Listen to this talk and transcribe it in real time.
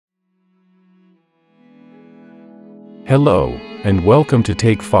Hello, and welcome to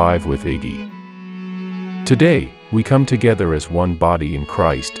Take 5 with Iggy. Today, we come together as one body in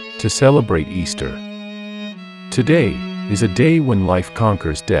Christ to celebrate Easter. Today is a day when life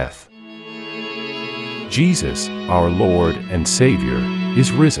conquers death. Jesus, our Lord and Savior,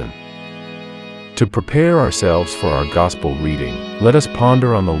 is risen. To prepare ourselves for our gospel reading, let us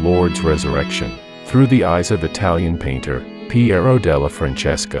ponder on the Lord's resurrection through the eyes of Italian painter Piero della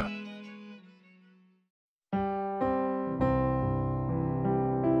Francesca.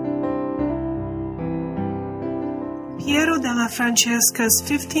 Piero della Francesca's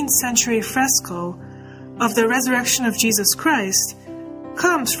 15th century fresco of the resurrection of Jesus Christ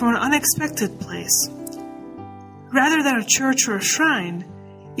comes from an unexpected place. Rather than a church or a shrine,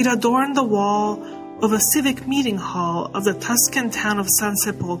 it adorned the wall of a civic meeting hall of the Tuscan town of San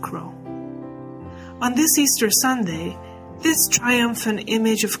Sepolcro. On this Easter Sunday, this triumphant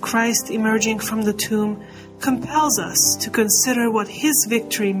image of Christ emerging from the tomb compels us to consider what his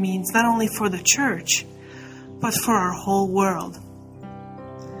victory means not only for the church, but for our whole world.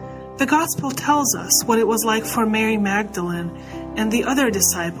 The Gospel tells us what it was like for Mary Magdalene and the other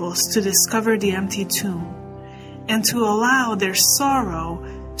disciples to discover the empty tomb, and to allow their sorrow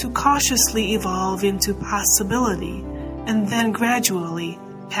to cautiously evolve into possibility, and then gradually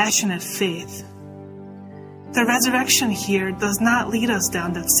passionate faith. The resurrection here does not lead us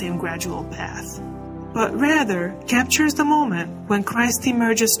down that same gradual path, but rather captures the moment when Christ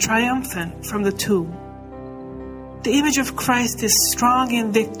emerges triumphant from the tomb. The image of Christ is strong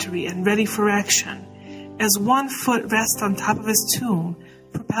in victory and ready for action, as one foot rests on top of his tomb,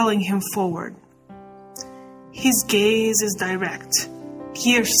 propelling him forward. His gaze is direct,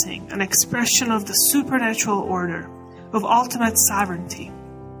 piercing, an expression of the supernatural order, of ultimate sovereignty.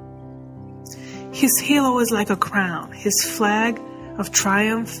 His halo is like a crown, his flag of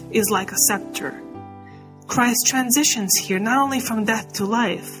triumph is like a scepter. Christ transitions here not only from death to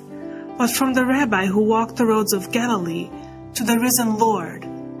life, but from the rabbi who walked the roads of Galilee to the risen Lord,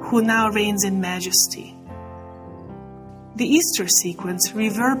 who now reigns in majesty. The Easter sequence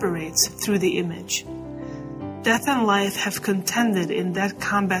reverberates through the image. Death and life have contended in that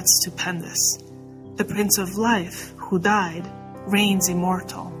combat stupendous. The Prince of Life, who died, reigns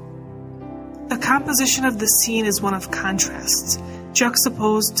immortal. The composition of the scene is one of contrasts,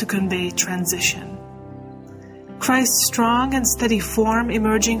 juxtaposed to convey transition. Christ's strong and steady form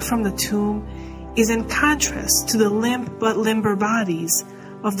emerging from the tomb is in contrast to the limp but limber bodies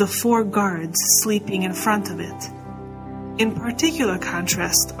of the four guards sleeping in front of it. In particular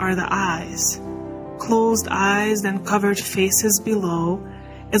contrast are the eyes, closed eyes and covered faces below,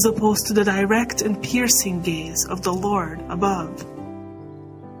 as opposed to the direct and piercing gaze of the Lord above.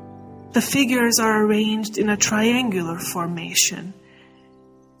 The figures are arranged in a triangular formation,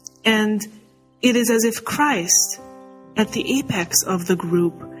 and it is as if Christ, at the apex of the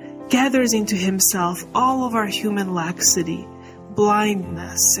group, gathers into himself all of our human laxity,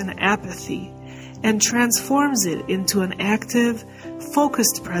 blindness, and apathy, and transforms it into an active,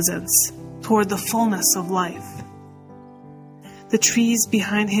 focused presence toward the fullness of life. The trees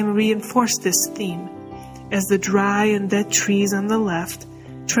behind him reinforce this theme, as the dry and dead trees on the left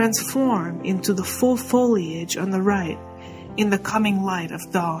transform into the full foliage on the right in the coming light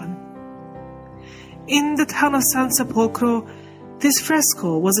of dawn. In the town of San Sepolcro, this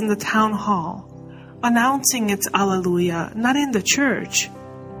fresco was in the town hall, announcing its Alleluia not in the church,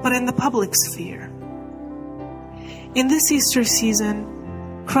 but in the public sphere. In this Easter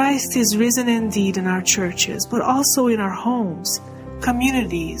season, Christ is risen indeed in our churches, but also in our homes,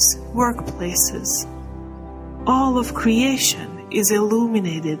 communities, workplaces. All of creation is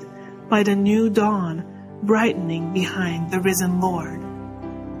illuminated by the new dawn brightening behind the risen Lord.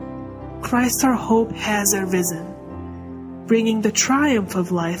 Christ our hope has arisen, bringing the triumph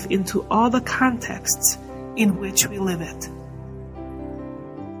of life into all the contexts in which we live it.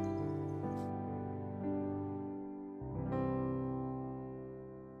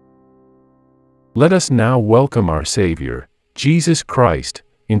 Let us now welcome our Savior, Jesus Christ,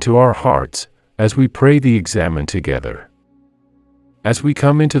 into our hearts as we pray the Examen together. As we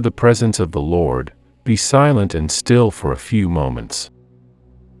come into the presence of the Lord, be silent and still for a few moments.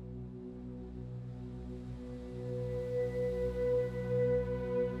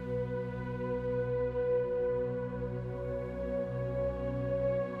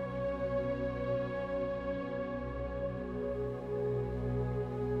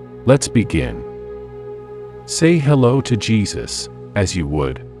 Let's begin. Say hello to Jesus, as you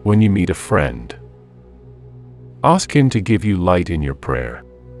would when you meet a friend. Ask him to give you light in your prayer.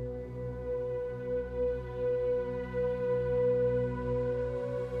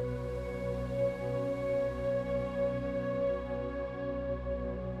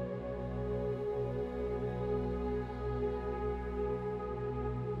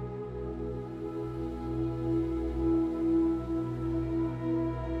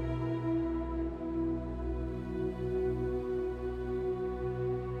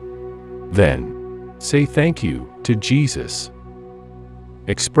 Then, say thank you to Jesus.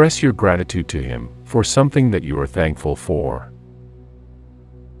 Express your gratitude to Him for something that you are thankful for.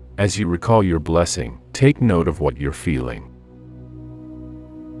 As you recall your blessing, take note of what you're feeling.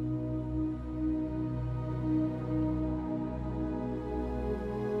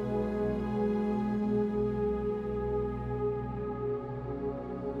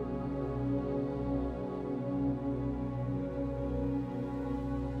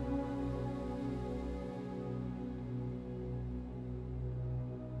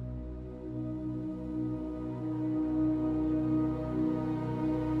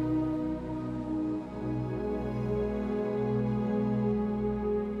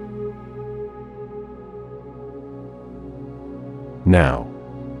 Now,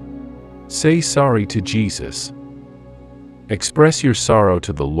 say sorry to Jesus. Express your sorrow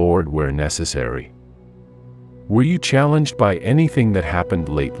to the Lord where necessary. Were you challenged by anything that happened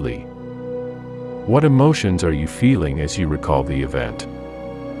lately? What emotions are you feeling as you recall the event?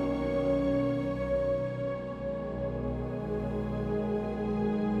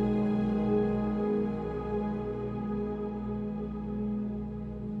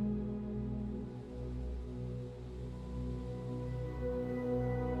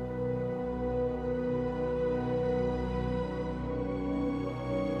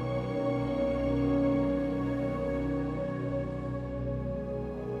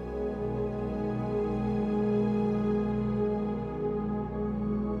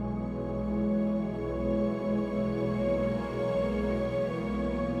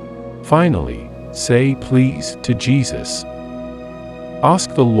 Finally, say please to Jesus.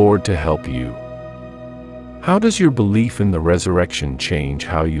 Ask the Lord to help you. How does your belief in the resurrection change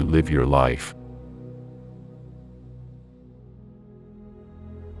how you live your life?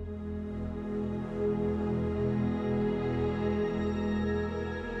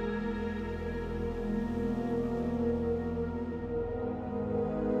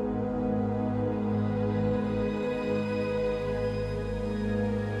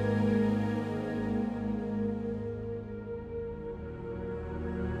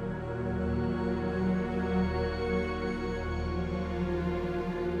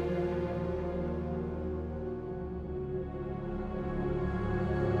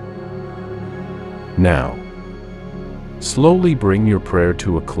 Now, slowly bring your prayer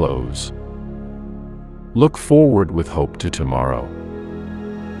to a close. Look forward with hope to tomorrow.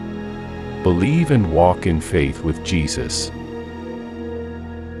 Believe and walk in faith with Jesus.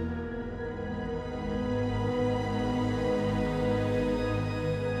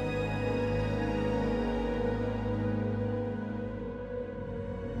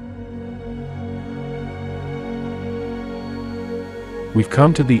 We've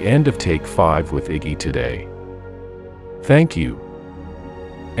come to the end of Take 5 with Iggy today. Thank you,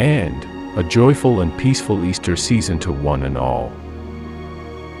 and a joyful and peaceful Easter season to one and all.